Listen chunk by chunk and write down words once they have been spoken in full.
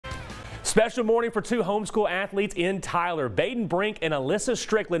Special morning for two homeschool athletes in Tyler. Baden Brink and Alyssa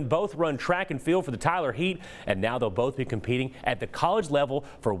Strickland both run track and field for the Tyler Heat, and now they'll both be competing at the college level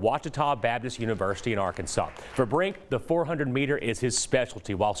for Ouachita Baptist University in Arkansas. For Brink, the 400 meter is his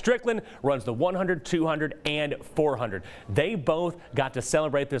specialty, while Strickland runs the 100, 200, and 400. They both got to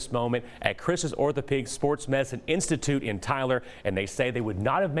celebrate this moment at Chris's Orthopedic Sports Medicine Institute in Tyler, and they say they would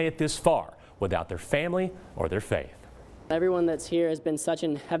not have made it this far without their family or their faith. Everyone that's here have been such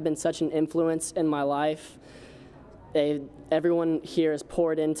an influence in my life. Everyone here has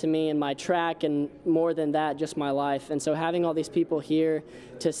poured into me and my track, and more than that, just my life. And so having all these people here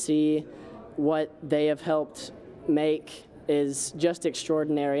to see what they have helped make is just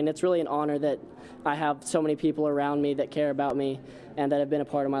extraordinary. And it's really an honor that I have so many people around me that care about me and that have been a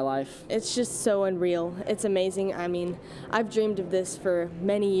part of my life. It's just so unreal. It's amazing. I mean, I've dreamed of this for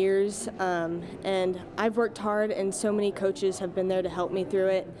many years, and I've worked hard, and so many coaches have been there to help me through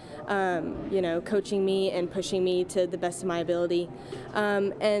it, you know, coaching me and pushing me to the best of my ability.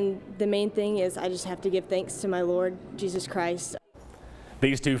 And the main thing is I just have to give thanks to my Lord Jesus Christ.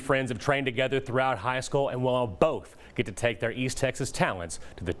 These two friends have trained together throughout high school and will both get to take their East Texas talents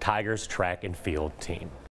to the Tigers track and field team.